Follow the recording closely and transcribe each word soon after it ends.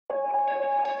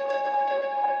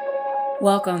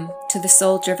Welcome to the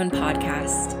Soul Driven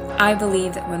Podcast. I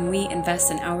believe that when we invest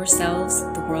in ourselves,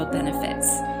 the world benefits.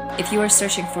 If you are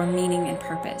searching for meaning and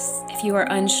purpose, if you are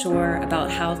unsure about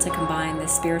how to combine the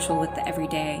spiritual with the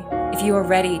everyday, if you are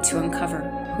ready to uncover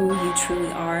who you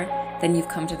truly are, then you've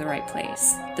come to the right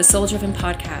place. The Soul Driven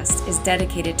Podcast is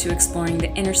dedicated to exploring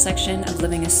the intersection of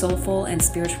living a soulful and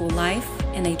spiritual life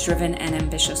in a driven and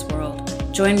ambitious world.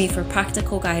 Join me for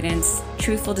practical guidance,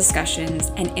 truthful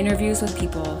discussions, and interviews with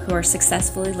people who are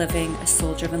successfully living a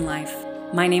soul-driven life.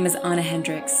 My name is Anna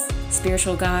Hendricks,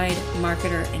 spiritual guide,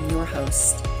 marketer, and your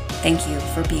host. Thank you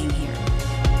for being here.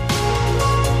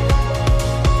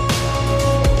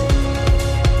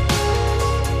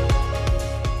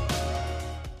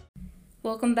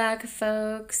 Welcome back,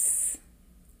 folks.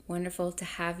 Wonderful to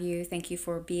have you. Thank you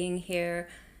for being here.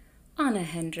 Anna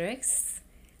Hendricks.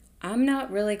 I'm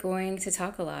not really going to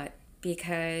talk a lot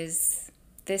because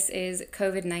this is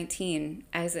COVID-19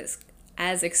 as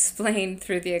explained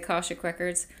through the Akashic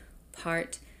Records,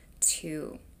 Part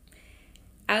 2.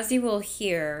 As you will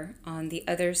hear on the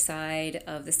other side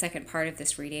of the second part of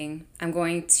this reading, I'm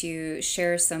going to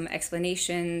share some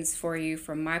explanations for you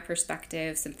from my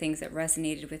perspective, some things that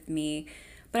resonated with me,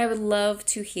 but I would love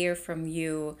to hear from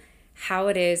you how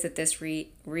it is that this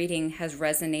reading has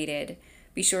resonated.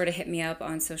 Be sure to hit me up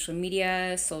on social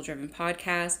media, Soul Driven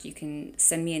Podcast. You can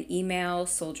send me an email,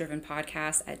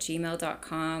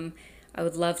 souldrivenpodcast@gmail.com. I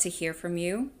would love to hear from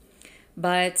you.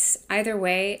 But either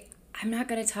way, I'm not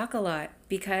going to talk a lot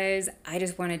because I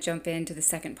just want to jump into the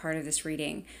second part of this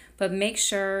reading. But make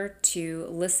sure to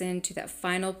listen to that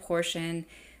final portion.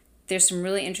 There's some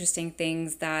really interesting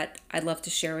things that I'd love to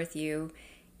share with you,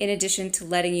 in addition to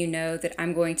letting you know that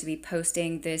I'm going to be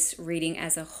posting this reading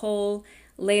as a whole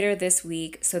later this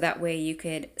week, so that way you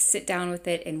could sit down with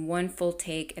it in one full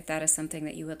take if that is something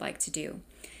that you would like to do.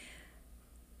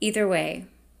 Either way,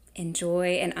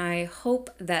 enjoy, and I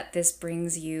hope that this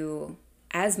brings you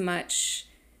as much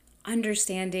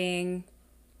understanding,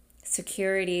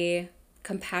 security,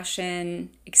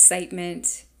 compassion,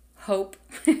 excitement, hope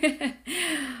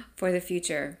for the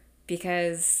future.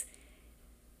 Because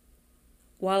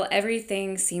while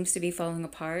everything seems to be falling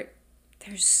apart,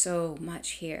 there's so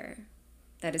much here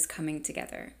that is coming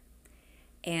together.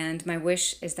 And my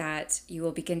wish is that you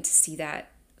will begin to see that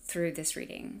through this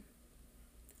reading.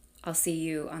 I'll see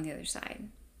you on the other side.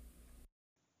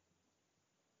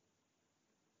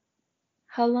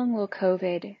 How long will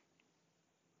COVID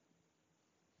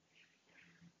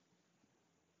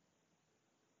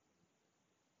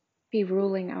be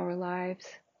ruling our lives?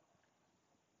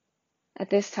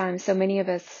 At this time, so many of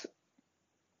us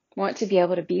want to be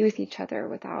able to be with each other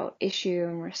without issue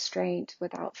and restraint,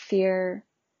 without fear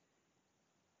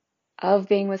of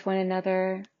being with one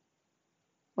another,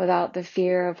 without the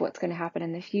fear of what's going to happen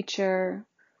in the future,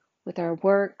 with our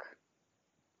work,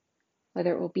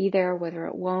 whether it will be there, whether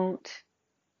it won't.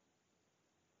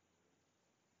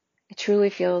 It truly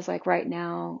feels like right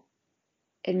now,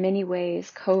 in many ways,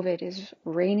 COVID is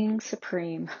reigning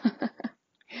supreme.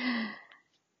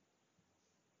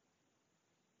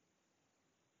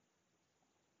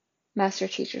 Master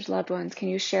teachers, loved ones, can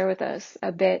you share with us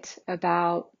a bit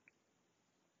about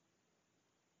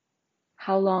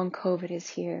how long COVID is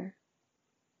here?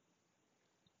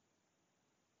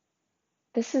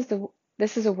 This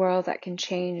is a world that can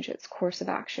change its course of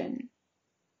action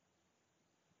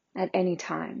at any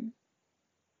time.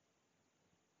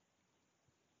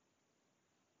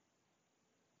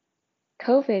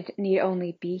 COVID need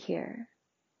only be here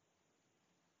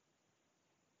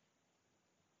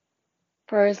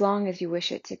for as long as you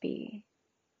wish it to be.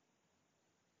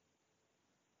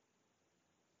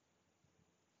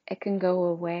 It can go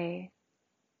away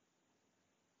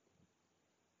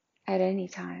at any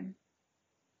time.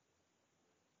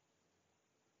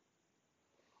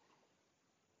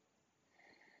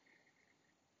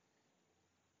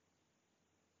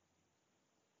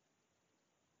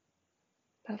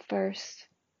 But first,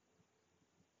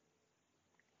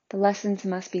 the lessons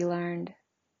must be learned.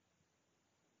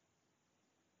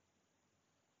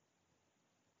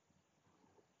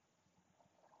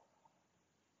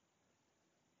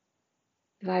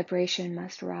 The vibration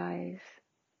must rise.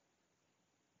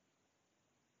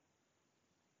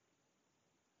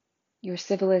 Your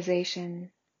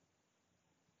civilization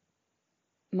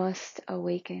must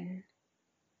awaken,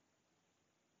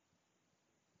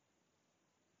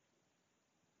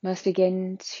 must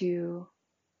begin to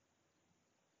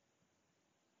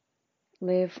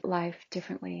live life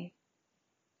differently,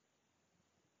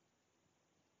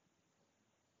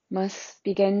 must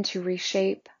begin to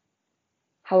reshape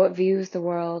how it views the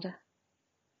world,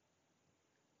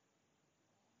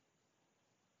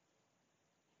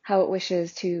 how it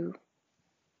wishes to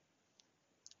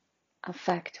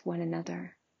affect one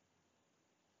another.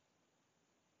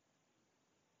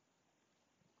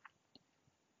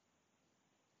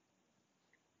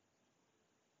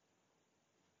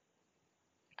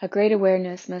 A great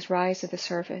awareness must rise to the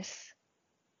surface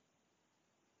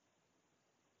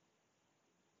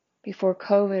before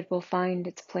COVID will find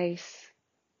its place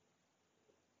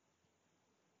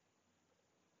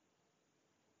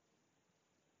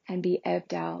and be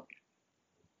ebbed out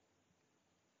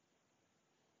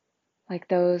like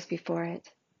those before it.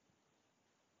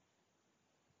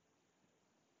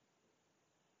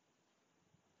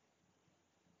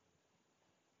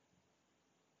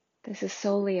 This is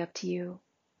solely up to you.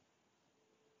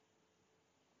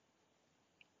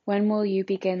 When will you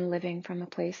begin living from a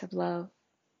place of love?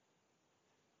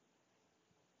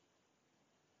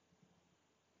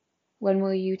 When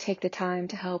will you take the time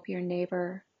to help your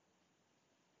neighbor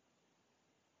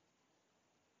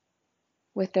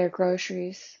with their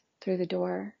groceries through the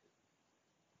door?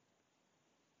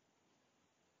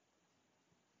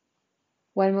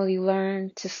 When will you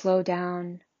learn to slow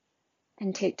down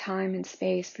and take time and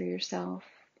space for yourself?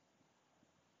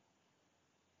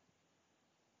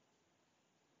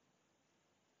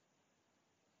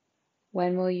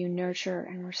 When will you nurture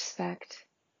and respect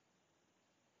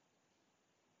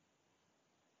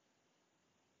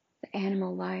the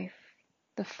animal life,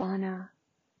 the fauna,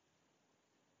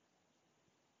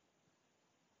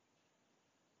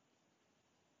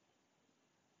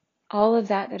 all of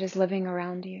that that is living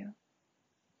around you?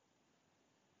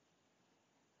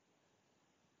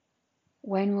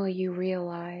 When will you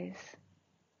realize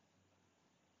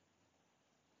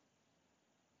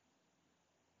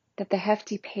that the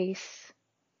hefty pace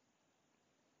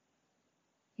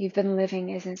you've been living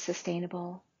isn't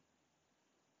sustainable?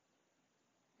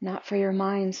 Not for your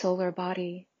mind, soul, or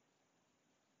body.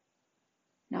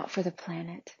 Not for the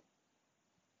planet.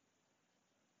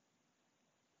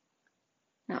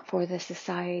 Not for the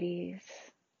societies.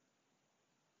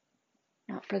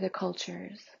 Not for the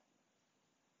cultures.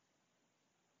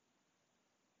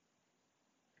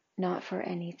 Not for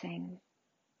anything.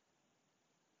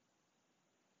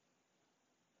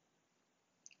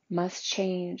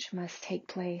 Change must take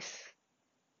place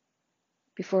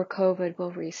before COVID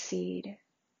will recede.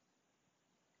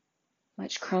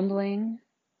 Much crumbling,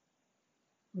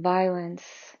 violence,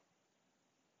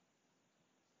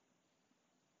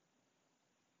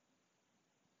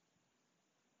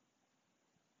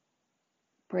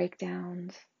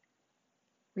 breakdowns,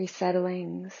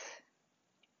 resettlings,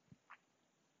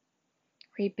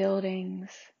 rebuildings,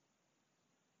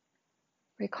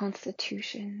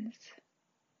 reconstitutions.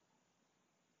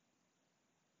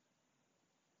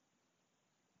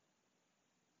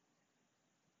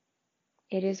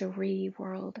 It is a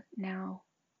re-world now.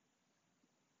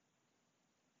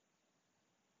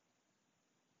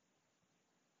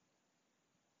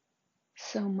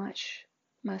 So much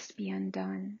must be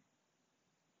undone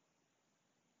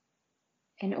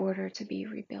in order to be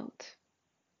rebuilt.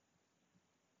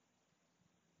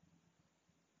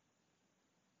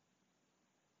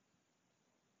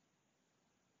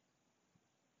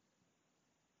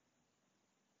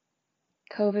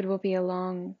 COVID will be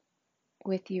along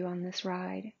with you on this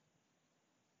ride.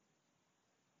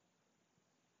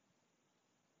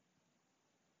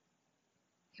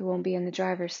 It won't be in the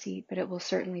driver's seat, but it will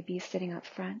certainly be sitting up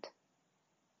front.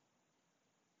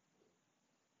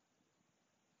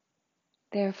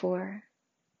 Therefore,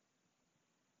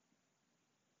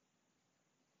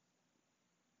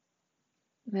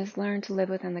 you must learn to live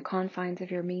within the confines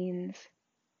of your means.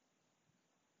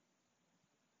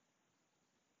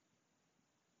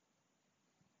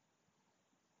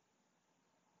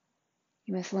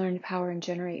 You must learn to power and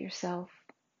generate yourself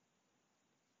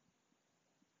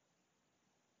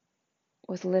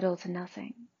with little to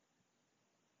nothing.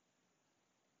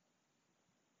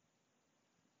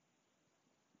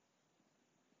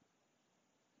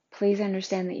 Please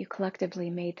understand that you collectively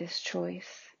made this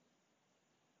choice.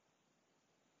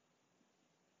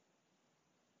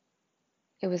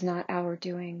 It was not our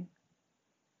doing.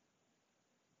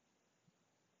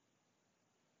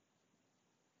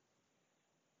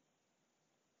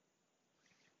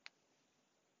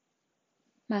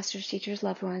 Masters, teachers,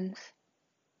 loved ones,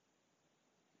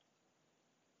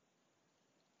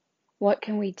 what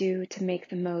can we do to make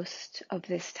the most of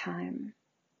this time?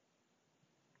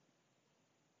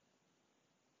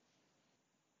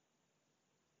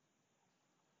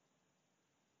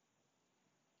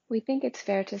 We think it's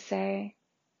fair to say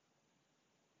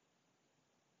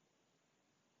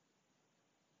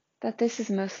that this has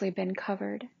mostly been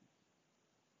covered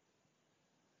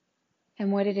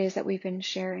and what it is that we've been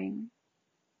sharing.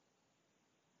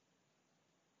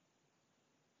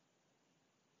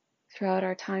 Throughout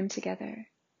our time together.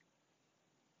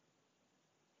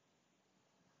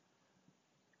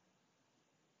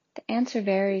 The answer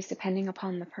varies depending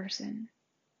upon the person.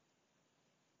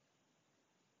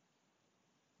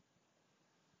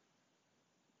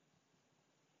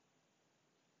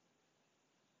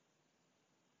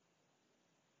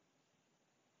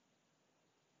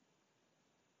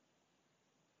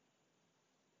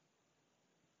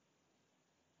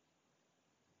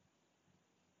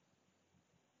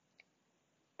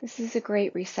 This is a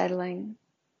great resettling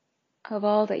of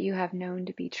all that you have known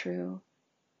to be true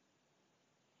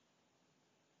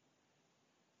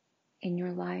in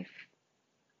your life.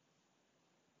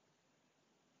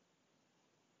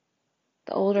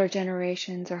 The older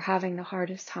generations are having the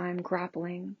hardest time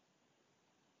grappling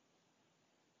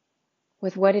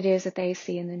with what it is that they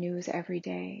see in the news every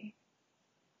day.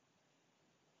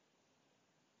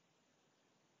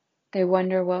 They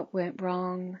wonder what went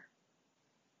wrong.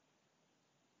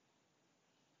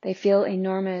 They feel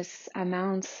enormous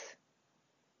amounts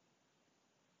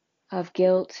of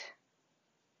guilt,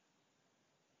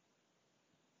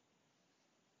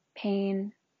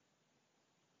 pain,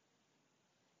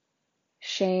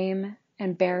 shame,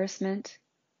 embarrassment.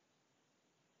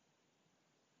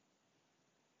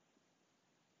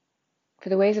 For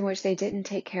the ways in which they didn't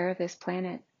take care of this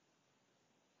planet,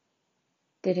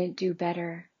 didn't do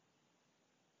better,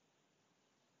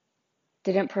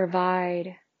 didn't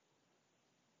provide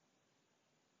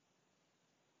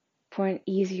for an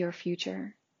easier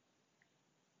future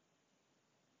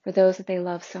for those that they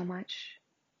love so much.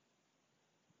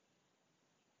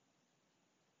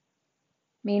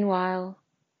 Meanwhile,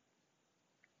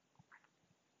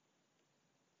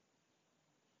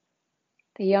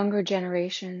 the younger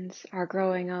generations are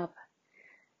growing up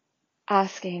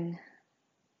asking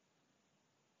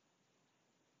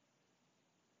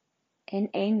in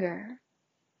anger,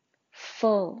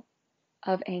 full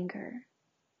of anger,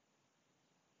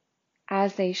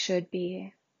 as they should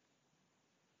be.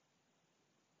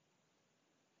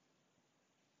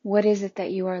 What is it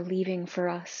that you are leaving for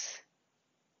us?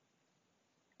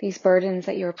 These burdens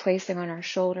that you are placing on our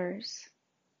shoulders.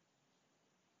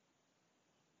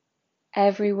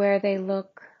 Everywhere they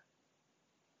look,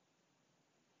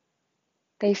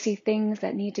 they see things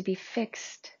that need to be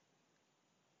fixed.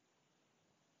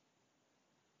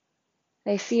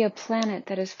 They see a planet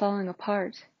that is falling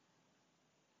apart.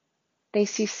 They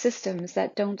see systems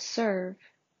that don't serve.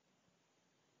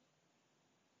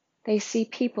 They see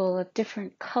people of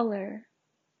different color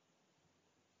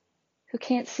who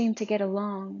can't seem to get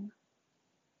along.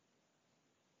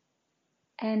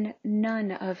 And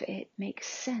none of it makes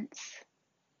sense.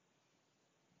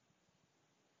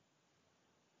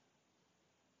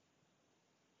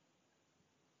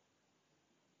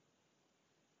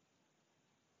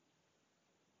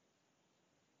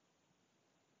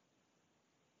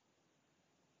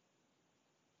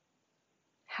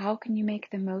 How can you make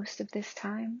the most of this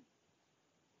time?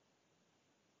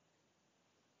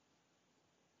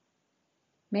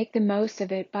 Make the most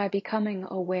of it by becoming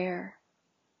aware,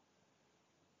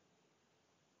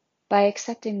 by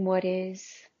accepting what is,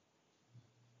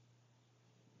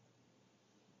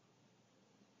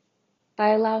 by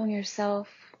allowing yourself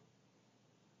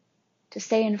to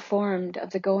stay informed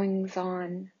of the goings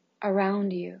on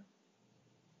around you.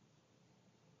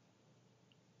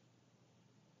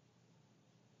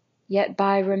 Yet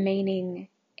by remaining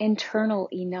internal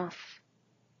enough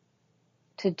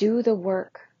to do the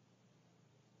work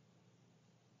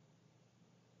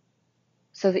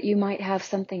so that you might have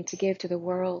something to give to the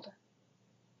world,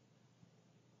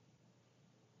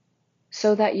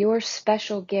 so that your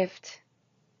special gift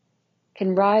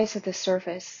can rise to the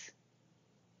surface,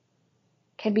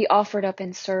 can be offered up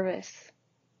in service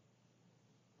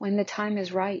when the time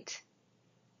is right.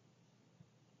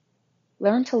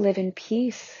 Learn to live in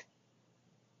peace,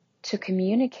 to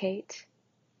communicate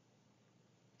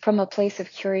from a place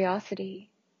of curiosity.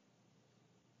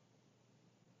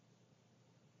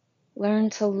 Learn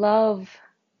to love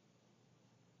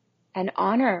and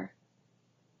honor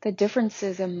the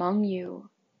differences among you.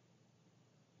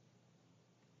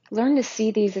 Learn to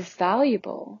see these as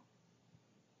valuable.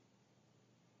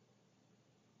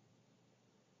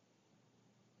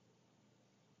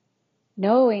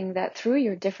 Knowing that through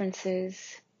your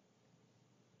differences,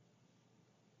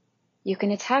 you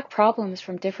can attack problems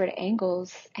from different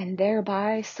angles and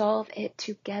thereby solve it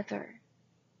together.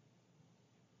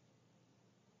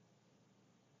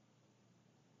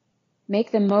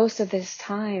 Make the most of this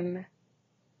time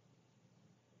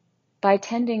by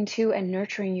tending to and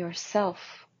nurturing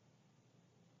yourself,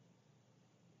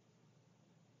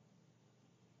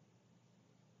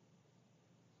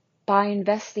 by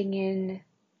investing in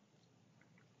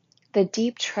the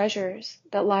deep treasures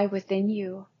that lie within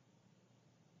you,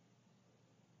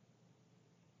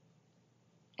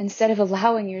 instead of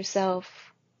allowing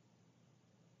yourself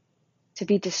to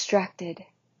be distracted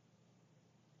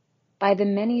by the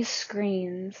many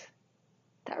screens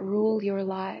that rule your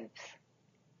lives.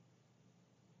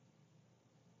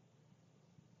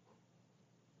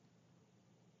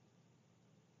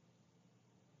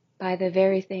 By the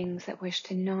very things that wish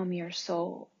to numb your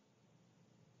soul,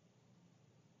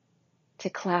 to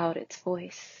cloud its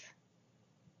voice,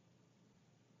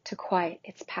 to quiet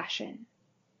its passion.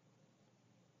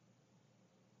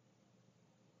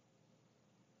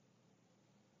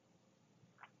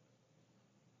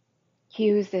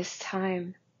 Use this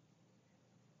time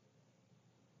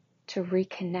to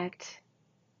reconnect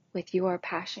with your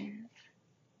passions,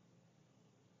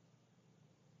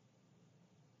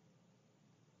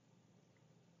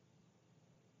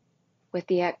 with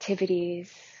the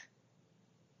activities,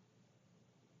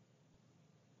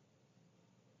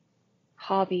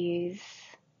 hobbies,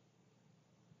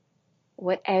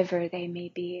 whatever they may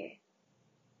be,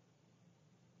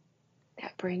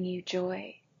 that bring you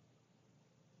joy.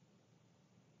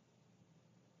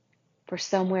 For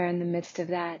somewhere in the midst of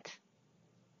that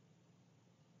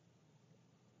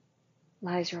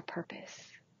lies your purpose,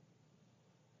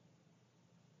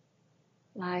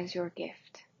 lies your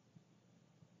gift.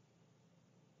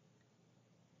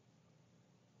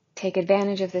 Take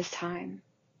advantage of this time.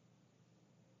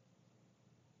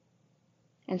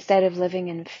 Instead of living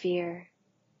in fear,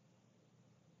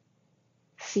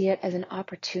 see it as an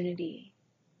opportunity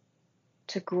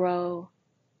to grow.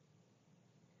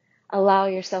 Allow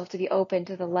yourself to be open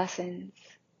to the lessons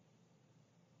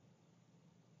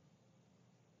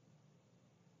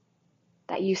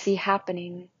that you see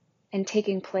happening and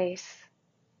taking place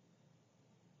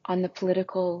on the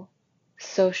political,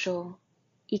 social,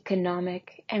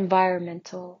 economic,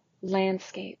 environmental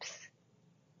landscapes.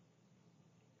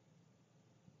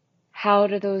 How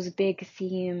do those big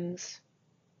themes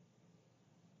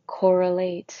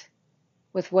correlate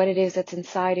with what it is that's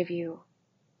inside of you,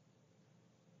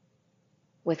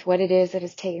 with what it is that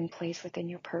is taking place within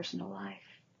your personal life?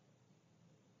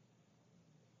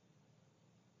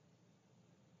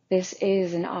 This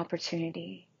is an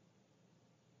opportunity.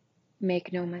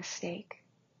 Make no mistake.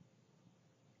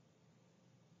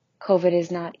 COVID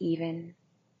is not even.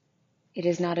 It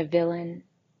is not a villain.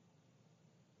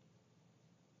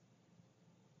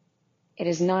 It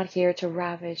is not here to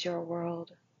ravage your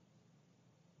world,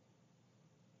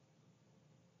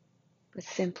 but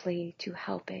simply to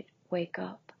help it wake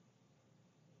up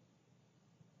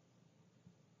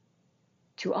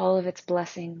to all of its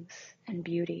blessings and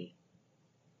beauty,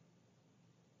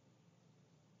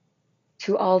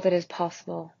 to all that is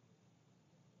possible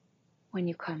when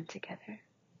you come together,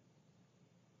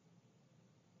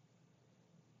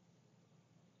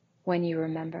 when you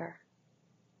remember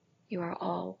you are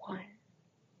all one.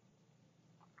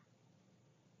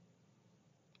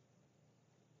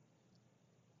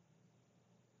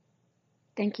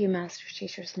 Thank you, masters,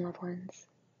 teachers, and loved ones.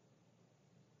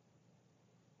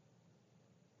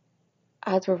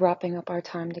 As we're wrapping up our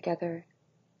time together,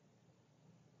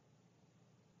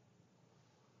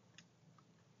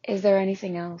 is there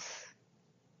anything else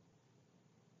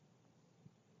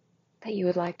that you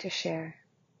would like to share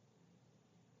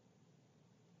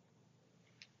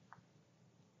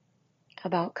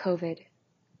about COVID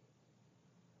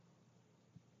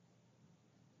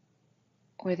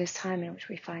or this time in which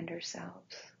we find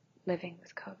ourselves living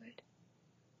with COVID?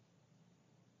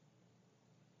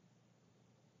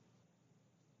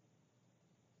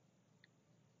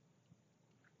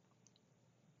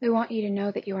 We want you to know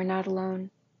that you are not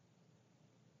alone,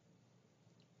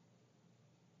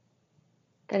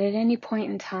 that at any point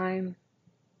in time,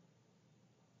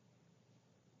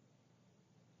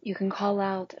 you can call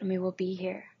out and we will be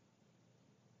here.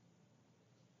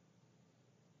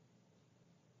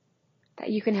 That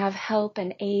you can have help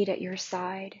and aid at your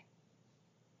side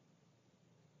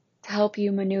to help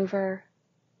you maneuver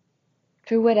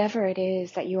through whatever it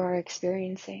is that you are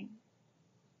experiencing.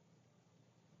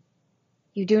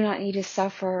 You do not need to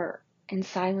suffer in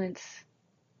silence.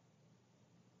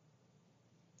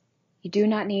 You do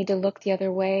not need to look the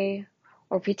other way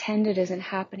or pretend it isn't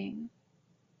happening.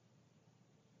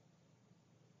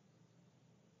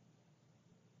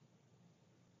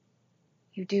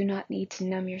 You do not need to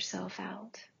numb yourself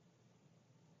out.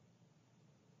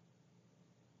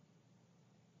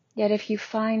 Yet if you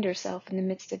find yourself in the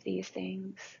midst of these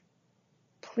things,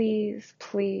 please,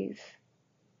 please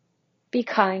be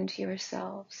kind to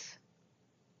yourselves.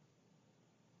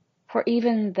 For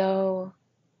even though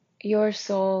your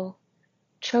soul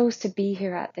chose to be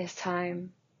here at this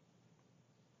time,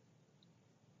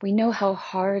 we know how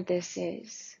hard this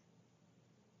is.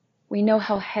 We know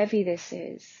how heavy this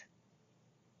is.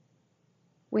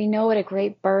 We know what a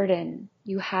great burden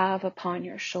you have upon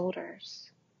your shoulders.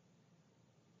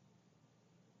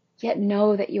 Yet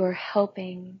know that you are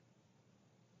helping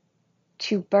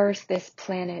to birth this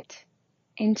planet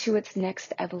into its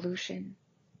next evolution.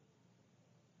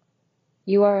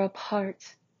 You are a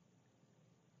part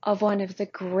of one of the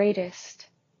greatest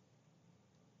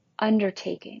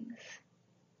undertakings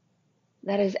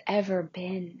that has ever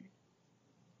been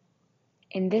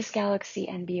in this galaxy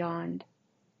and beyond.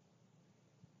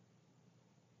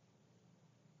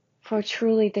 For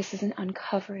truly, this is an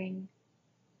uncovering.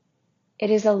 It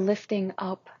is a lifting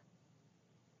up.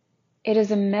 It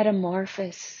is a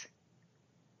metamorphosis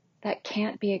that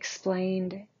can't be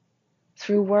explained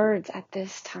through words at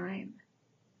this time.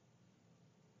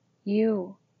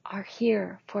 You are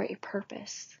here for a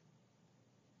purpose.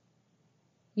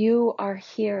 You are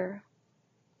here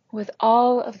with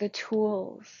all of the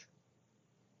tools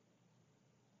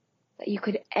that you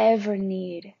could ever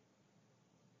need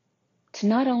to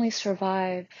not only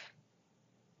survive,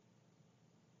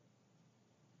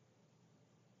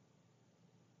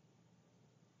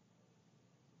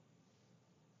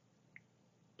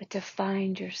 but to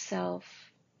find yourself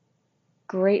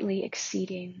greatly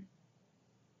exceeding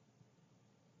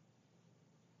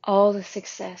all the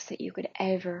success that you could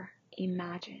ever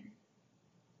imagine.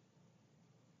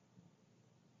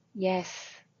 Yes,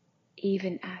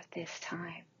 even at this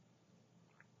time.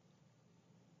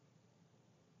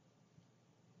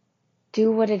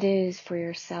 Do what it is for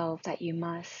yourself that you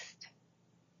must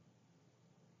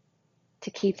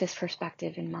to keep this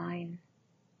perspective in mind.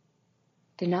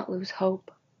 Do not lose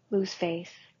hope, lose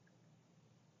faith.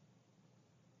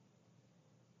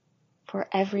 For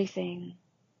everything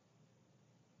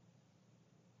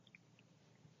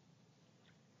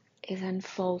is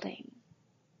unfolding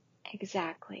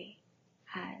exactly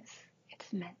as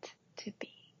it's meant to be.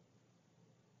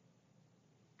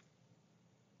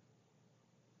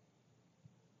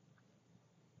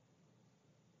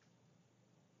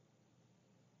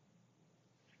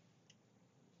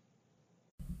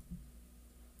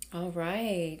 All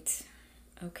right.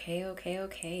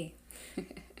 Okay.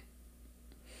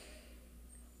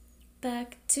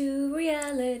 Back to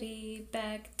reality,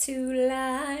 back to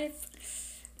life.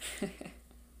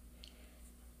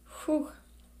 Whew.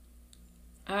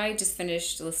 I just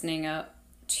finished listening up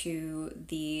to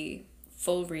the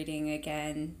full reading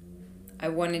again. I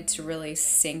wanted to really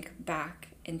sink back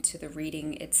into the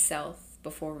reading itself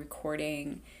before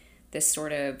recording this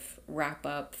sort of wrap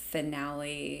up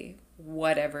finale,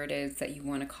 whatever it is that you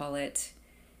want to call it.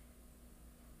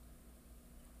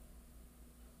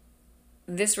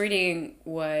 This reading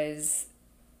was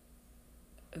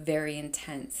very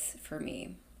intense for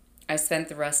me. I spent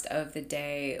the rest of the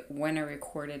day when I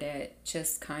recorded it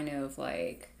just kind of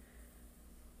like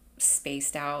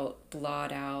spaced out,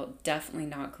 blawed out, definitely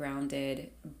not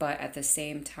grounded, but at the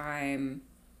same time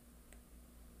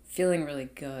feeling really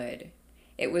good.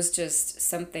 It was just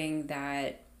something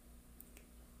that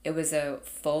it was a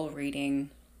full reading.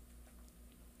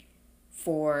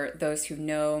 For those who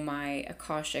know, my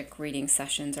Akashic reading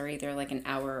sessions are either like an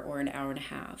hour or an hour and a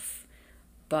half.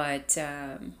 But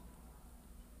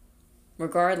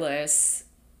regardless,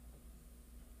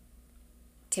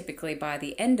 typically by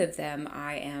the end of them,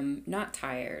 I am not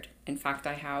tired. In fact,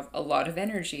 I have a lot of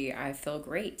energy. I feel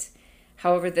great.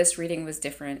 However, this reading was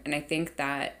different, and I think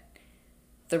that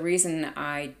the reason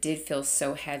I did feel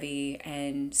so heavy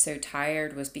and so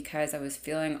tired was because I was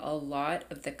feeling a lot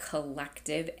of the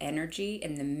collective energy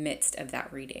in the midst of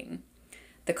that reading.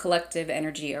 The collective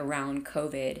energy around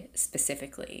COVID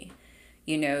specifically.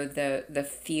 You know, the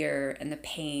fear and the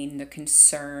pain, the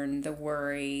concern, the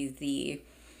worry,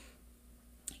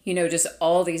 just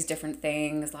all these different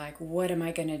things. Like, what am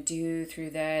I going to do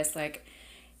through this? Like,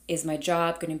 is my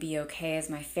job going to be okay? Is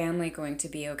my family going to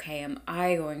be okay? Am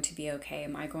I going to be okay?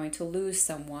 Am I going to lose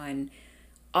someone?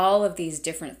 All of these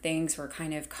different things were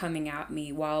kind of coming at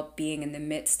me while being in the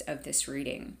midst of this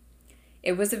reading.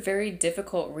 It was a very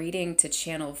difficult reading to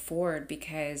channel forward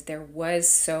because there was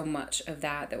so much of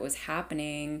that was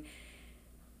happening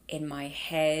in my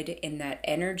head, in that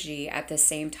energy at the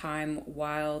same time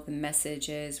while the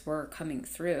messages were coming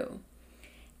through.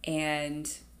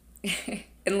 And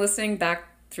in listening back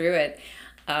through it,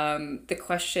 The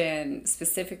question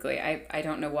specifically, I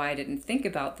don't know why I didn't think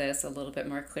about this a little bit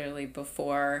more clearly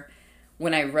before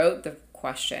when I wrote the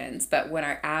questions, but when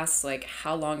I asked, like,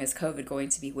 how long is COVID going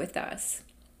to be with us?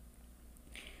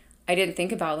 I didn't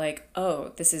think about, like,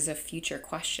 oh, this is a future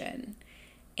question.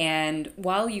 And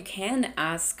while you can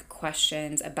ask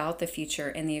questions about the future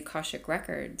in the Akashic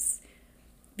Records,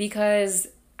 because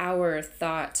our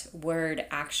thought, word,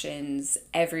 actions,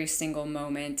 every single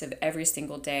moment of every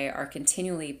single day are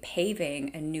continually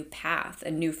paving a new path,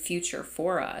 a new future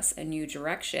for us, a new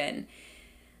direction.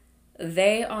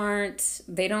 They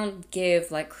don't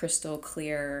give like crystal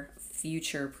clear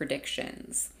future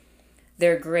predictions.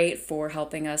 They're great for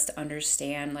helping us to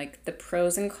understand like the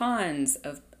pros and cons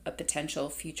of a potential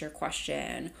future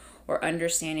question, or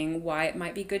understanding why it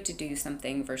might be good to do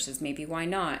something versus maybe why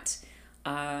not.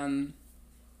 Um,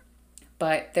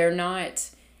 but they're not,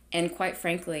 and quite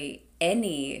frankly,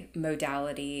 any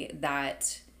modality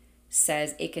that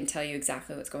says it can tell you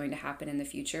exactly what's going to happen in the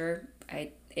future,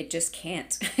 it just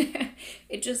can't.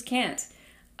 It just can't,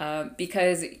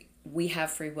 because we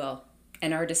have free will,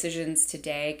 and our decisions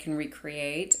today can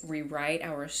rewrite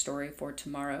our story for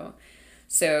tomorrow.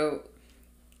 So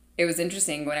it was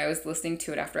interesting when I was listening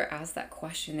to it after I asked that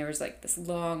question. There was like this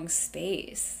long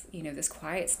space, this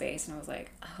quiet space, and I was like,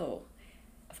 oh,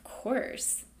 of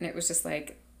course. And it was just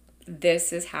like,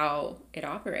 this is how it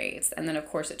operates. And then, of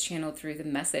course, it channeled through the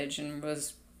message and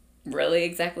was really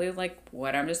exactly like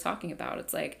what I'm just talking about.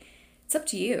 It's like, it's up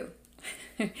to you.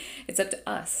 It's up to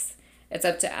us. It's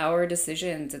up to our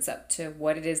decisions. It's up to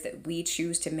what it is that we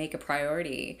choose to make a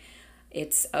priority.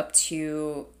 It's up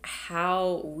to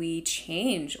how we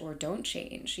change or don't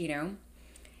change.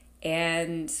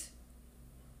 And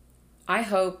I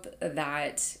hope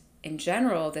that in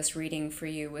general, this reading for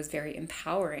you was very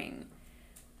empowering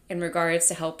in regards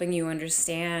to helping you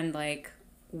understand like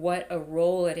what a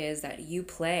role it is that you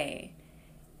play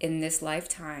in this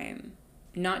lifetime,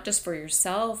 not just for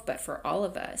yourself, but for all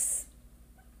of us.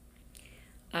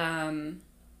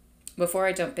 Before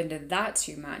I jump into that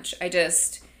too much,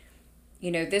 this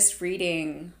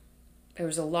reading, there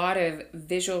was a lot of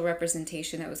visual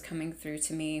representation that was coming through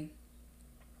to me,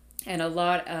 and a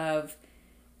lot of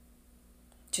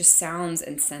just sounds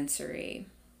and sensory.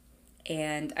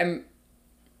 And I'm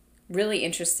really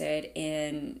interested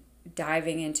in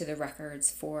diving into the records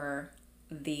for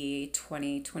the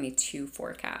 2022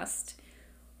 forecast,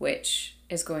 which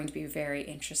is going to be very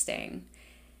interesting.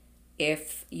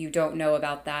 If you don't know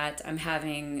about that, I'm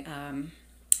having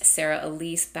Sarah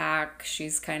Elise back.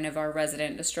 She's kind of our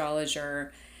resident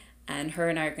astrologer, and her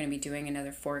and I are going to be doing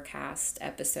another forecast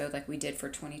episode like we did for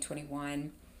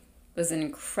 2021. It was an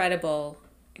incredible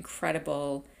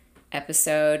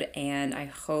episode, and I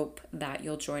hope that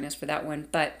you'll join us for that one.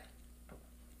 But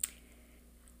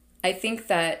I think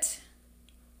that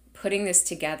putting this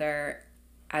together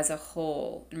as a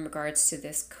whole in regards to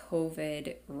this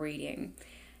COVID reading,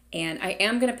 and I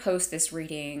am going to post this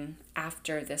reading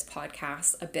after this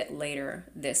podcast a bit later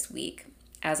this week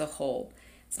as a whole.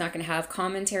 It's not going to have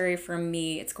commentary from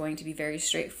me. It's going to be very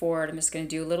straightforward. I'm just going to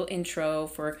do a little intro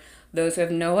for those who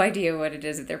have no idea what it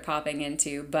is that they're popping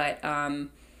into. But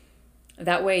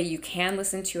that way you can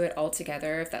listen to it all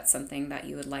together if that's something that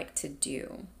you would like to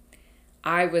do.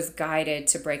 I was guided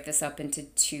to break this up into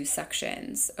 2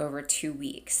 sections over 2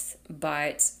 weeks,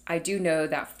 but I do know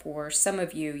that for some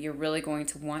of you, you're really going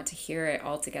to want to hear it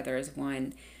all together as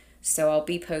one. So I'll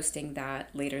be posting that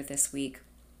later this week.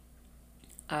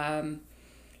 And,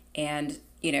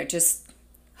 just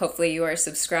hopefully you are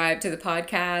subscribed to the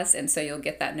podcast, and so you'll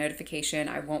get that notification.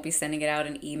 I won't be sending it out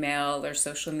in email or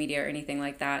social media or anything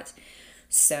like that.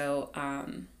 So,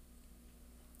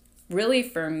 really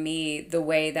for me, the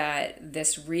way that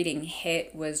this reading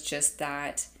hit was just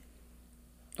that,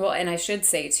 well, and I should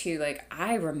say too, like,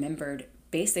 I remembered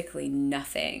basically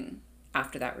nothing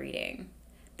after that reading.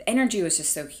 The energy was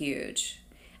just so huge.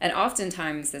 And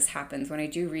oftentimes this happens when I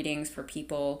do readings for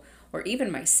people or even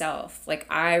myself. Like,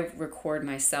 I record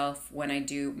myself when I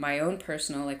do my own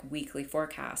personal like weekly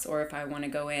forecasts, or if I want to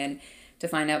go in to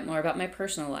find out more about my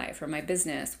personal life or my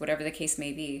business, whatever the case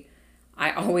may be.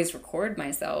 I always record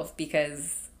myself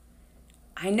because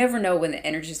I never know when the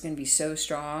energy is going to be so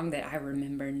strong that I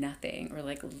remember nothing, or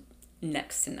like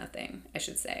next to nothing, I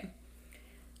should say.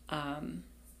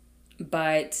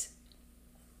 But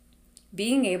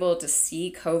being able to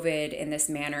see COVID in this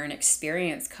manner and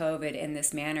experience COVID in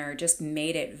this manner just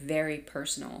made it very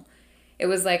personal. It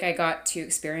was like I got to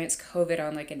experience COVID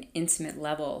on like an intimate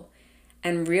level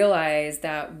and realize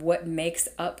that what makes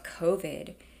up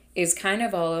COVID is kind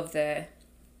of all of the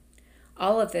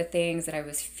things that I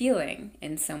was feeling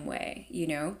in some way,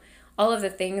 all of the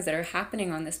things that are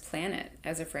happening on this planet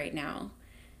as of right now.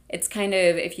 It's kind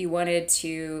of, if you wanted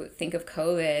to think of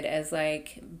COVID as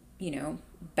like,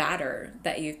 batter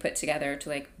that you've put together to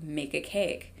like make a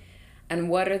cake. And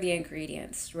what are the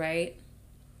ingredients, right?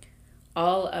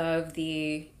 All of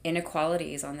the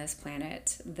inequalities on this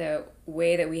planet, the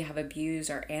way that we have abused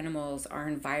our animals, our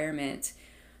environment,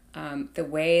 the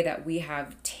way that we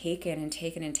have taken and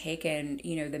taken and taken,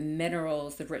 the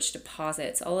minerals, the rich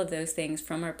deposits, all of those things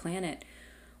from our planet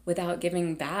without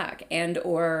giving back, and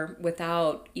or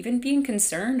without even being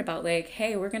concerned about like,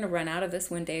 hey, we're going to run out of this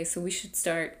one day, so we should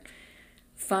start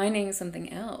finding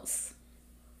something else.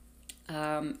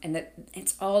 And that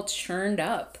it's all churned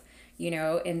up,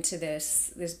 into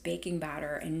this baking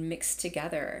batter and mixed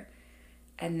together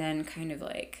and then kind of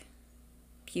like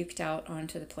puked out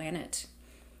onto the planet.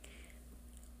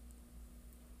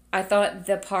 I thought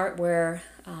the part where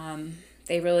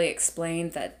they really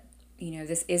explained that,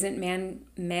 this isn't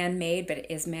man-made, but it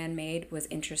is man-made was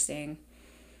interesting.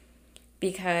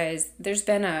 Because there's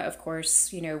been of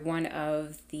course, one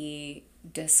of the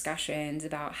discussions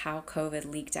about how COVID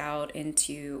leaked out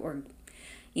into, or,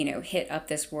 hit up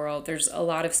this world. There's a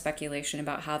lot of speculation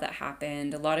about how that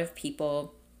happened. A lot of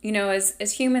people,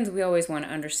 as humans, we always want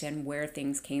to understand where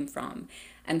things came from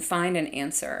and find an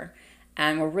answer.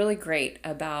 And we're really great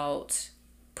about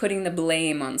putting the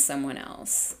blame on someone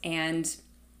else. And,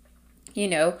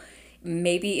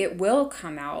 maybe it will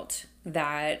come out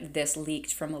that this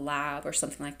leaked from a lab or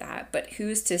something like that. But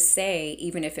who's to say,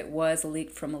 even if it was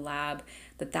leaked from a lab,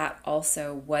 that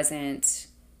also wasn't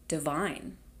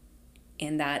divine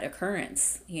in that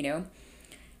occurrence,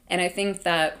 And I think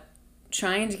that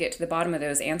trying to get to the bottom of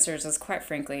those answers is quite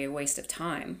frankly a waste of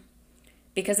time,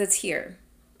 because it's here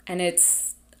and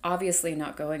it's obviously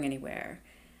not going anywhere.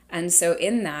 And so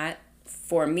in that,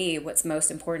 for me, what's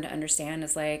most important to understand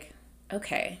is like,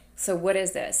 okay, so what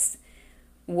is this?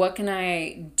 What can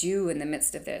I do in the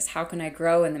midst of this? How can I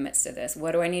grow in the midst of this?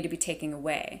 What do I need to be taking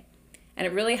away? And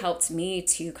it really helped me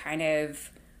to kind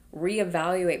of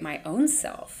reevaluate my own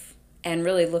self and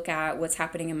really look at what's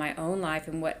happening in my own life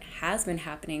and what has been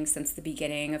happening since the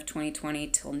beginning of 2020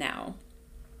 till now.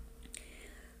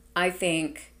 I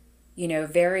think,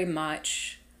 very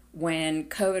much when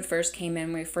COVID first came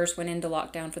in, we first went into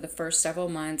lockdown for the first several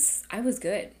months, I was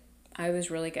good. I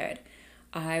was really good.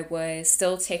 I was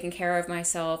still taking care of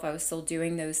myself. I was still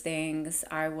doing those things.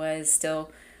 I was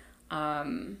still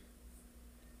doing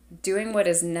what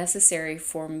is necessary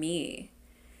for me.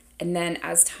 And then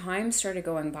as time started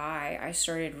going by, I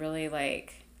started really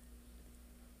like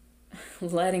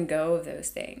letting go of those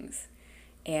things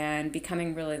and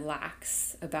becoming really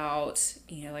lax about,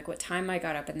 like what time I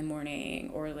got up in the morning,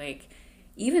 or like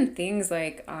even things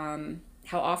like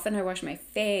how often I wash my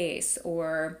face,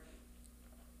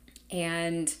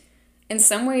 and in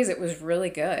some ways it was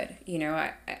really good.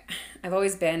 I've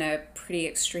always been a pretty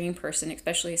extreme person,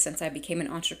 especially since I became an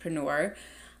entrepreneur.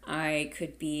 I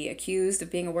could be accused of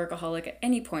being a workaholic at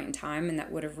any point in time, and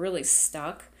that would have really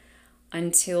stuck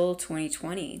until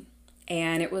 2020.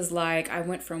 And it was like I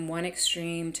went from one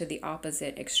extreme to the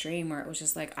opposite extreme, where it was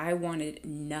just like I wanted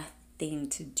nothing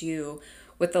to do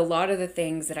with a lot of the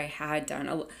things that I had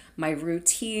done. My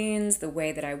routines, the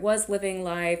way that I was living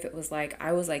life, it was like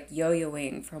I was like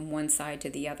yo-yoing from one side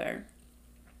to the other.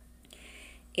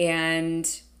 And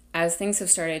as things have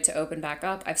started to open back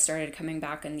up, I've started coming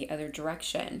back in the other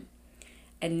direction.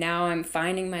 And now I'm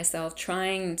finding myself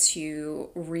trying to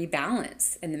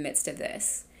rebalance in the midst of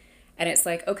this. And it's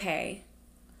like, okay,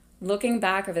 looking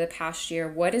back over the past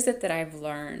year, what is it that I've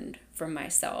learned from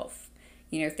myself?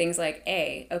 Things like,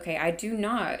 okay, I do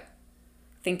not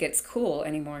think it's cool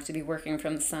anymore to be working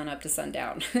from the sun up to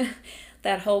sundown.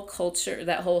 That whole culture,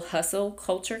 that whole hustle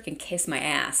culture can kiss my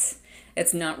ass.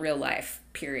 It's not real life,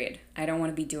 period. I don't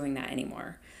want to be doing that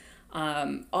anymore.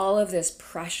 All of this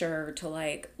pressure to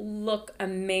like look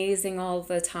amazing all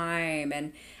the time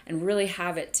and really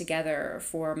have it together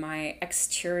for my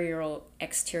exterior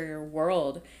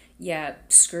world. Yeah,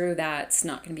 screw that. It's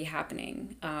not going to be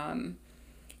happening.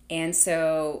 And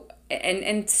so,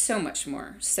 and so much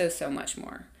more, so much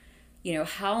more.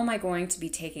 How am I going to be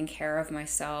taking care of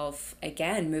myself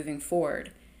again moving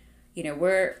forward?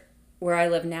 Where I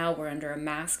live now, we're under a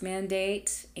mask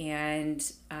mandate,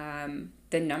 and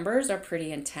the numbers are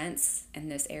pretty intense in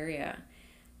this area.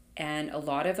 And a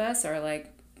lot of us are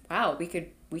like, wow, we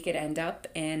could end up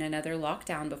in another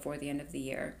lockdown before the end of the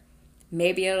year.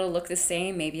 Maybe it'll look the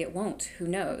same, maybe it won't, who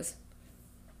knows?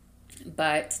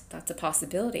 But that's a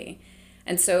possibility.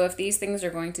 And so if these things are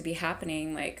going to be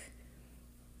happening, like,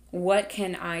 what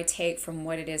can I take from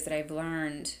what it is that I've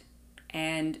learned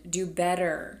and do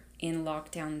better in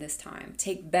lockdown this time,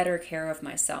 take better care of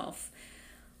myself.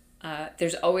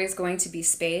 There's always going to be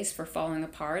space for falling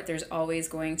apart. There's always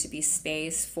going to be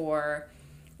space for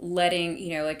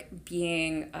letting, like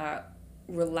being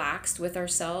relaxed with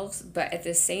ourselves. But at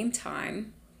the same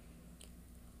time,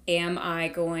 am I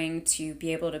going to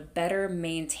be able to better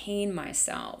maintain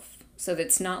myself? So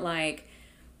that's not like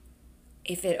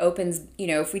if it opens,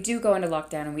 if we do go into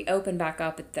lockdown and we open back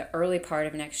up at the early part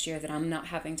of next year, that I'm not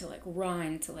having to like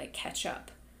run to like catch up,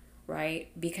 right?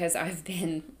 Because I've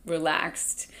been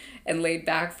relaxed and laid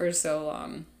back for so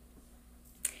long.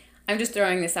 I'm just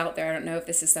throwing this out there. I don't know if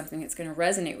this is something that's going to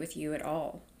resonate with you at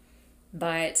all.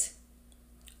 But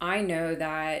I know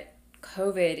that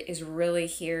COVID is really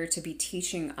here to be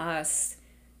teaching us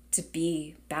to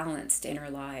be balanced in our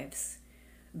lives,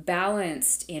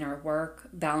 balanced in our work,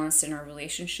 balanced in our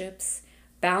relationships,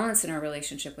 balanced in our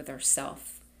relationship with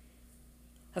ourselves.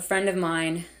 A friend of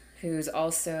mine who's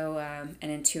also an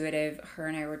intuitive, her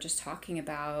and I were just talking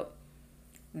about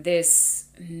this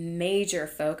major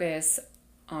focus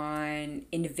on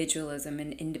individualism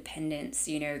and independence,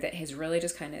 that has really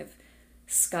just kind of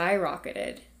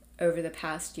skyrocketed over the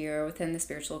past year within the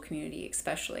spiritual community,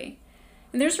 especially.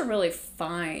 And there's a really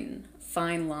fine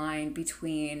line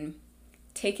between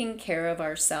taking care of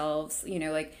ourselves,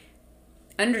 like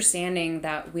understanding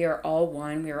that we are all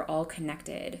one, we are all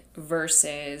connected,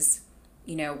 versus,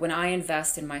 when I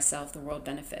invest in myself, the world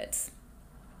benefits.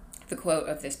 The quote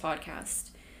of this podcast.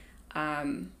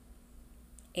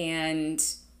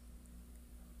 And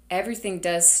everything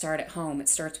does start at home. It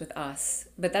starts with us.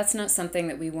 But that's not something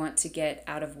that we want to get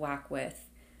out of whack with.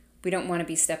 We don't want to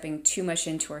be stepping too much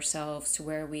into ourselves to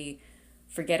where we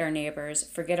forget our neighbors,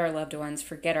 forget our loved ones,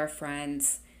 forget our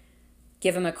friends,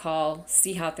 give them a call,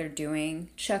 see how they're doing,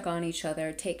 check on each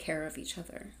other, take care of each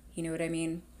other. You know what I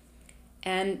mean?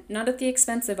 And not at the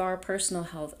expense of our personal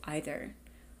health either.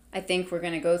 I think we're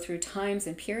going to go through times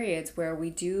and periods where we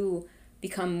do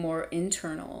become more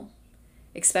internal,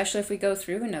 especially if we go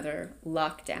through another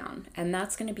lockdown, and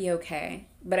that's going to be okay.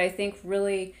 But I think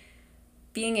really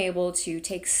being able to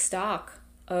take stock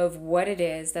of what it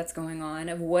is that's going on,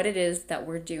 of what it is that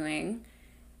we're doing,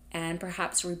 and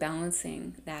perhaps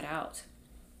rebalancing that out.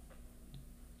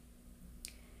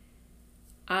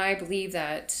 I believe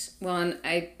that, and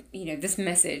this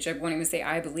message, I won't even say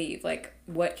I believe, like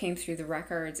what came through the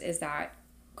records is that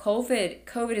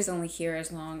COVID is only here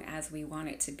as long as we want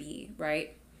it to be,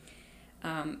 right?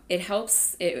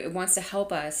 It wants to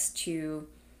help us to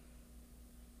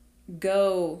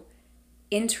go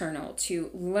internal, to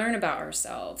learn about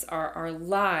ourselves, our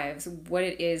lives, what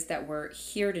it is that we're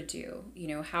here to do,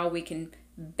 how we can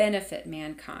benefit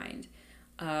mankind,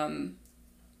 how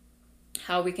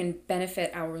we can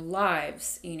benefit our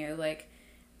lives,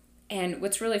 and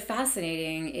what's really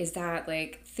fascinating is that,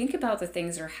 think about the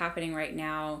things that are happening right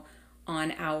now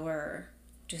on our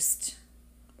just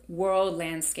world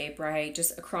landscape, right?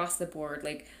 Just across the board,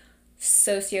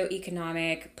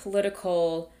 socioeconomic,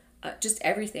 political, just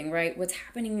everything, right? What's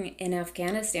happening in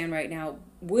Afghanistan right now,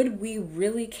 would we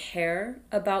really care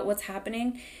about what's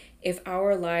happening if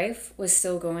our life was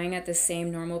still going at the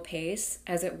same normal pace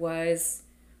as it was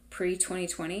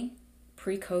pre-2020,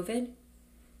 pre-COVID?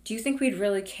 Do you think we'd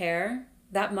really care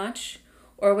that much?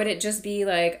 Or would it just be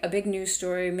like a big news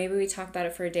story? Maybe we talk about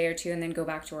it for a day or two and then go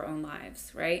back to our own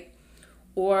lives, right?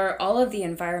 Or all of the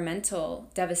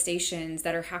environmental devastations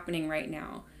that are happening right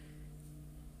now.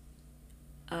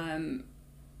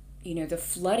 The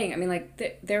flooding. I mean,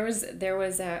 there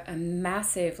was a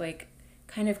massive,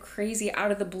 kind of crazy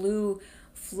out of the blue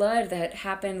flood that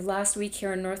happened last week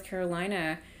here in North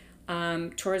Carolina,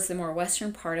 towards the more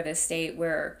western part of the state,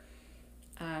 where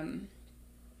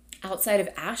outside of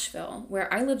Asheville,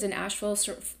 where I lived in Asheville,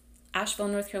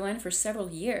 North Carolina for several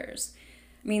years.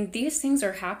 I mean, these things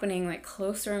are happening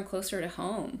closer and closer to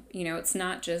home. It's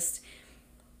not just,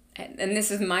 and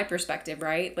this is my perspective,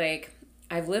 right?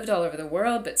 I've lived all over the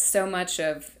world, but so much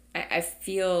of, I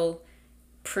feel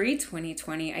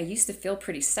pre-2020, I used to feel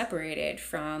pretty separated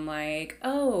from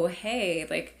oh,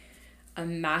 hey, a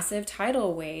massive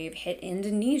tidal wave hit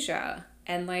Indonesia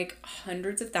and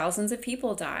hundreds of thousands of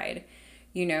people died.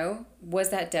 Was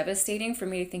that devastating for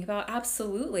me to think about?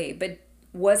 Absolutely. But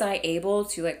was I able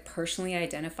to personally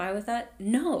identify with that?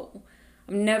 No.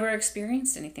 I've never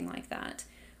experienced anything like that.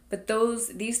 But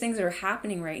these things that are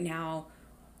happening right now,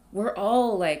 we're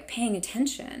all paying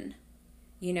attention.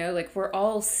 We're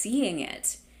all seeing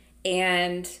it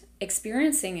and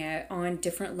experiencing it on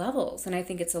different levels. And I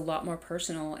think it's a lot more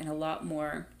personal and a lot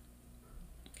more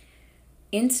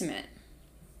intimate.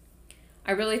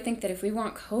 I really think that if we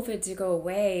want COVID to go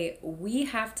away, we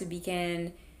have to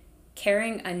begin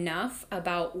caring enough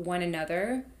about one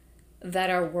another that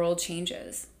our world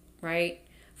changes, right?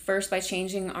 First by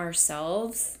changing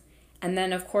ourselves, and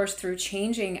then of course through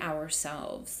changing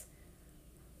ourselves,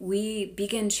 we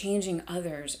begin changing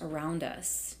others around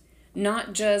us.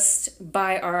 Not just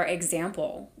by our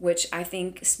example, which I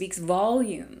think speaks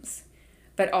volumes,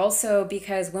 but also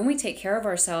because when we take care of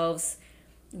ourselves,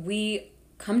 we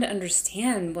come to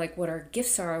understand like what our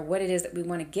gifts are, what it is that we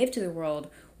want to give to the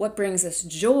world, what brings us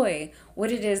joy,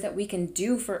 what it is that we can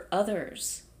do for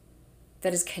others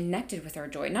that is connected with our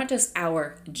joy, not just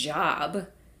our job,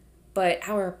 but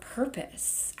our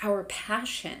purpose, our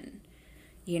passion,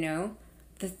 you know,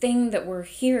 the thing that we're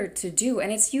here to do.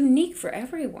 And it's unique for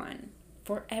everyone,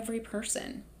 for every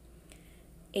person.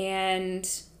 And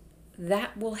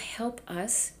that will help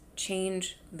us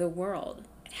change the world.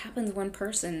 It happens one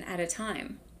person at a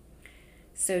time.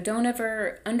 So don't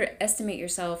ever underestimate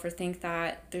yourself or think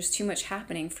that there's too much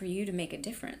happening for you to make a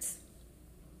difference.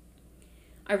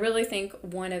 I really think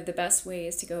one of the best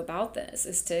ways to go about this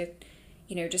is to,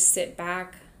 just sit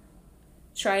back,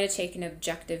 try to take an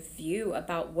objective view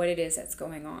about what it is that's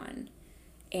going on,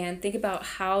 and think about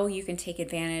how you can take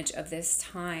advantage of this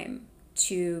time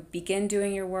to begin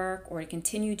doing your work or to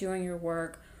continue doing your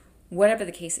work, whatever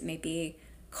the case it may be,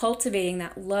 cultivating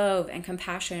that love and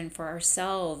compassion for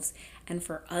ourselves and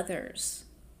for others,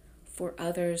 for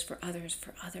others, for others,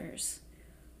 for others.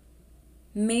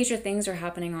 Major things are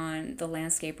happening on the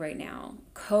landscape right now.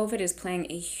 COVID is playing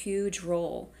a huge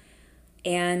role,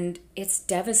 and it's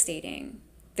devastating.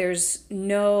 There's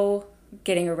no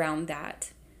getting around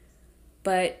that.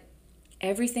 But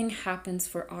everything happens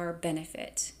for our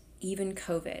benefit, even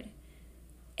COVID.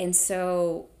 And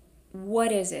so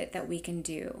what is it that we can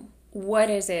do? What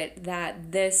is it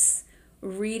that this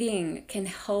reading can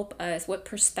help us? What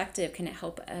perspective can it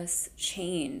help us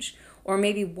change? Or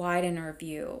maybe widen our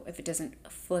view if it doesn't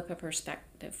flip a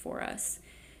perspective for us,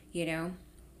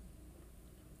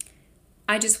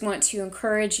 I just want to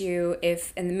encourage you,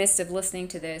 if in the midst of listening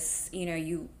to this,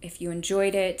 if you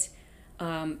enjoyed it,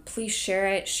 please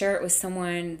share it with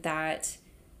someone that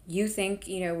you think,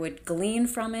 would glean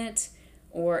from it,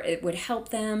 or it would help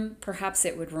them. Perhaps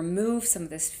it would remove some of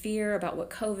this fear about what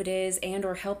COVID is, and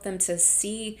or help them to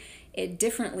see it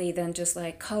differently than just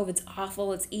like, COVID's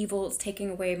awful, it's evil, it's taking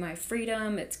away my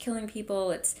freedom, it's killing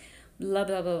people, it's blah,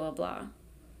 blah, blah, blah, blah.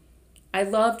 I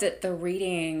love that the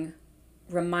reading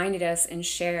reminded us and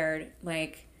shared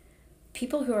like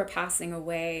people who are passing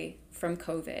away from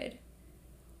COVID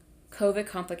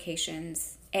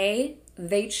complications,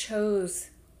 they chose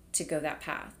to go that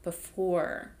path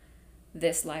before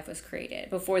this life was created,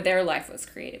 before their life was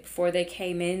created, before they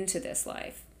came into this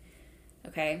life.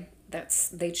 Okay,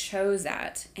 they chose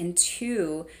that. And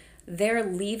 2, their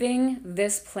leaving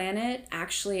this planet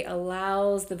actually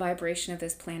allows the vibration of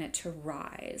this planet to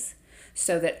rise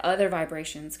so that other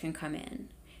vibrations can come in.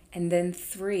 And then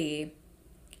 3,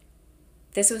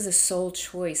 this was a soul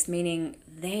choice, meaning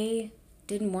they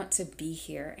didn't want to be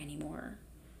here anymore.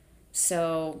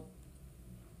 So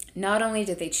not only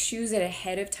did they choose it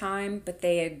ahead of time, but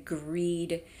they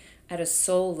agreed at a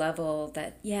soul level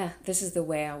that, yeah, this is the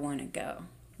way I want to go.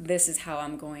 This is how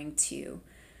I'm going to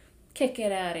kick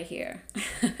it out of here.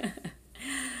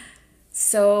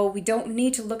 So we don't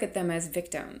need to look at them as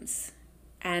victims.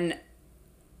 And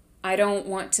I don't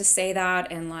want to say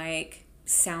that and like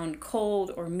sound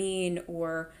cold or mean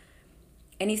or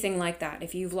anything like that.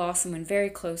 If you've lost someone very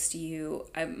close to you,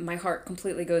 my heart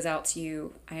completely goes out to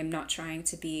you. I am not trying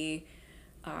to be,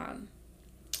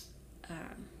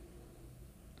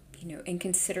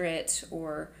 inconsiderate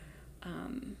or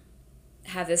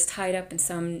have this tied up in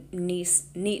some nice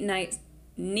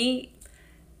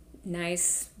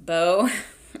bow.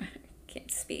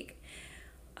 Can't speak.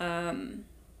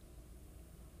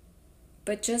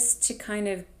 But just to kind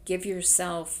of give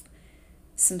yourself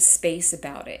some space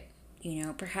about it,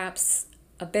 perhaps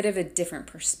a bit of a different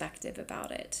perspective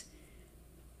about it.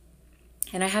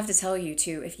 And I have to tell you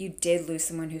too, if you did lose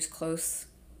someone who's close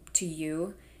to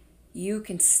you, you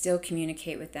can still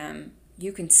communicate with them.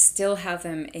 You can still have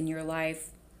them in your life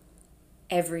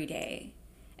every day.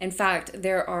 In fact,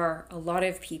 there are a lot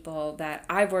of people that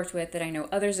I've worked with, that I know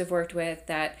others have worked with,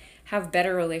 that have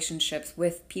better relationships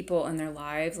with people in their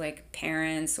lives, like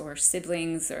parents or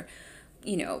siblings or,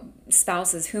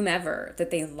 spouses, whomever, that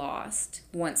they lost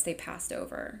once they passed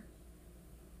over.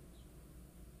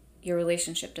 Your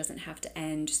relationship doesn't have to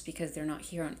end just because they're not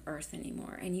here on earth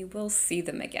anymore, and you will see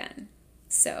them again.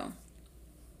 So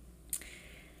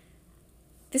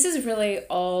this is really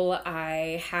all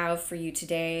I have for you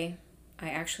today. I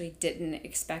actually didn't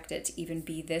expect it to even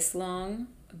be this long,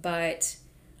 but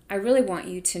I really want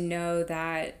you to know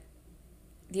that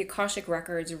the Akashic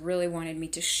Records really wanted me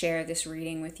to share this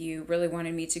reading with you, really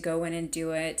wanted me to go in and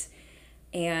do it.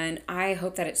 And I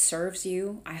hope that it serves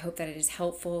you. I hope that it is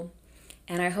helpful.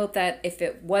 And I hope that if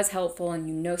it was helpful and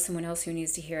you know someone else who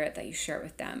needs to hear it, that you share it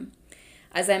with them.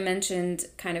 As I mentioned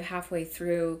kind of halfway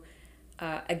through,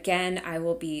 again, I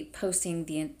will be posting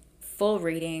the full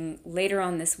reading later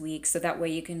on this week, so that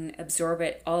way you can absorb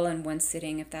it all in one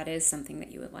sitting if that is something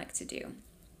that you would like to do.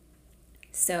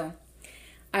 So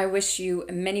I wish you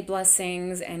many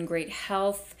blessings and great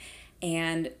health.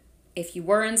 And if you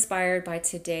were inspired by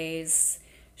today's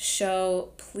show,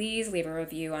 please leave a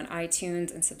review on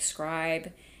iTunes and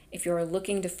subscribe. If you're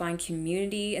looking to find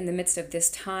community in the midst of this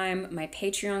time, my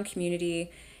Patreon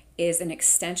community is an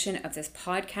extension of this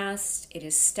podcast. It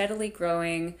is steadily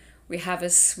growing. We have a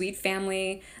sweet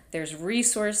family. There's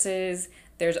resources.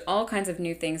 There's all kinds of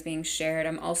new things being shared.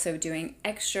 I'm also doing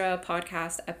extra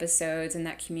podcast episodes in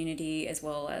that community, as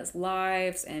well as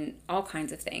lives and all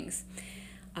kinds of things.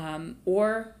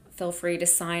 Or feel free to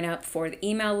sign up for the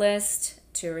email list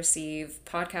to receive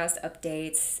podcast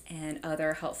updates and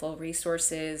other helpful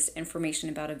resources, information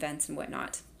about events and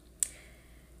whatnot.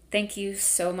 Thank you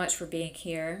so much for being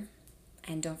here.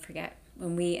 And don't forget,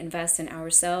 when we invest in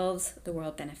ourselves, the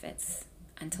world benefits.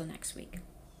 Until next week.